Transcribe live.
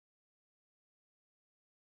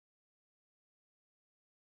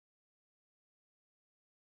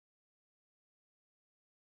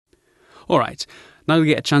Alright, now we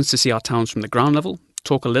get a chance to see our towns from the ground level,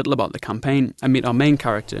 talk a little about the campaign, and meet our main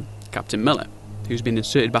character, Captain Miller, who's been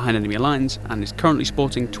inserted behind enemy lines and is currently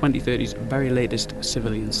sporting 2030's very latest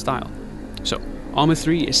civilian style. So, Arma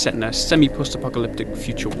 3 is set in a semi-post-apocalyptic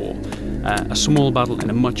future war, a small battle in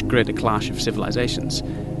a much greater clash of civilizations.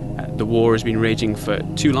 The war has been raging for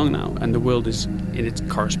too long now, and the world is in its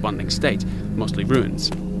corresponding state, mostly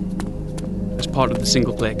ruins. As part of the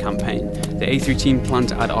single-player campaign, the A3 team plan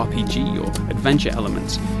to add RPG or adventure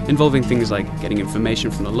elements, involving things like getting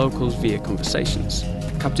information from the locals via conversations.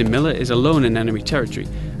 Captain Miller is alone in enemy territory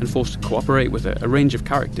and forced to cooperate with a range of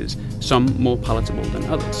characters, some more palatable than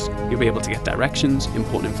others. You'll be able to get directions,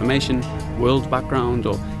 important information, world background,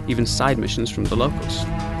 or even side missions from the locals.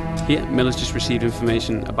 Here, Miller's just received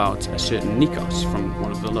information about a certain Nikos from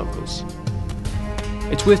one of the locals.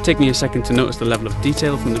 It's worth taking a second to notice the level of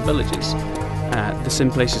detail from the villages, the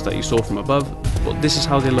same places that you saw from above, but this is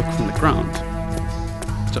how they look from the ground.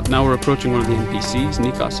 So now we're approaching one of the NPCs,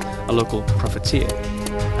 Nikos, a local profiteer.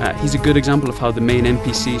 He's a good example of how the main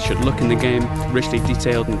NPC should look in the game, richly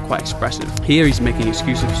detailed and quite expressive. Here he's making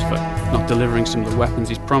excuses for not delivering some of the weapons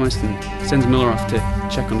he's promised and sends Miller off to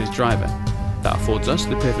check on his driver. That affords us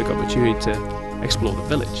the perfect opportunity to explore the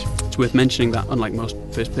village. It's worth mentioning that unlike most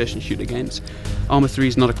first-person shooter games, Arma 3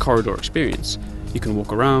 is not a corridor experience. You can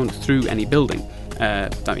walk around through any building.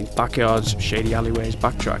 That means backyards, shady alleyways,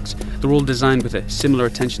 backtracks. They're all designed with a similar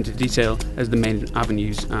attention to detail as the main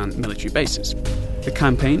avenues and military bases. The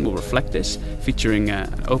campaign will reflect this, featuring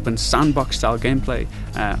an open sandbox-style gameplay,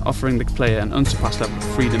 offering the player an unsurpassed level of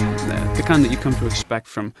freedom, the kind that you come to expect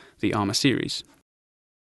from the Arma series.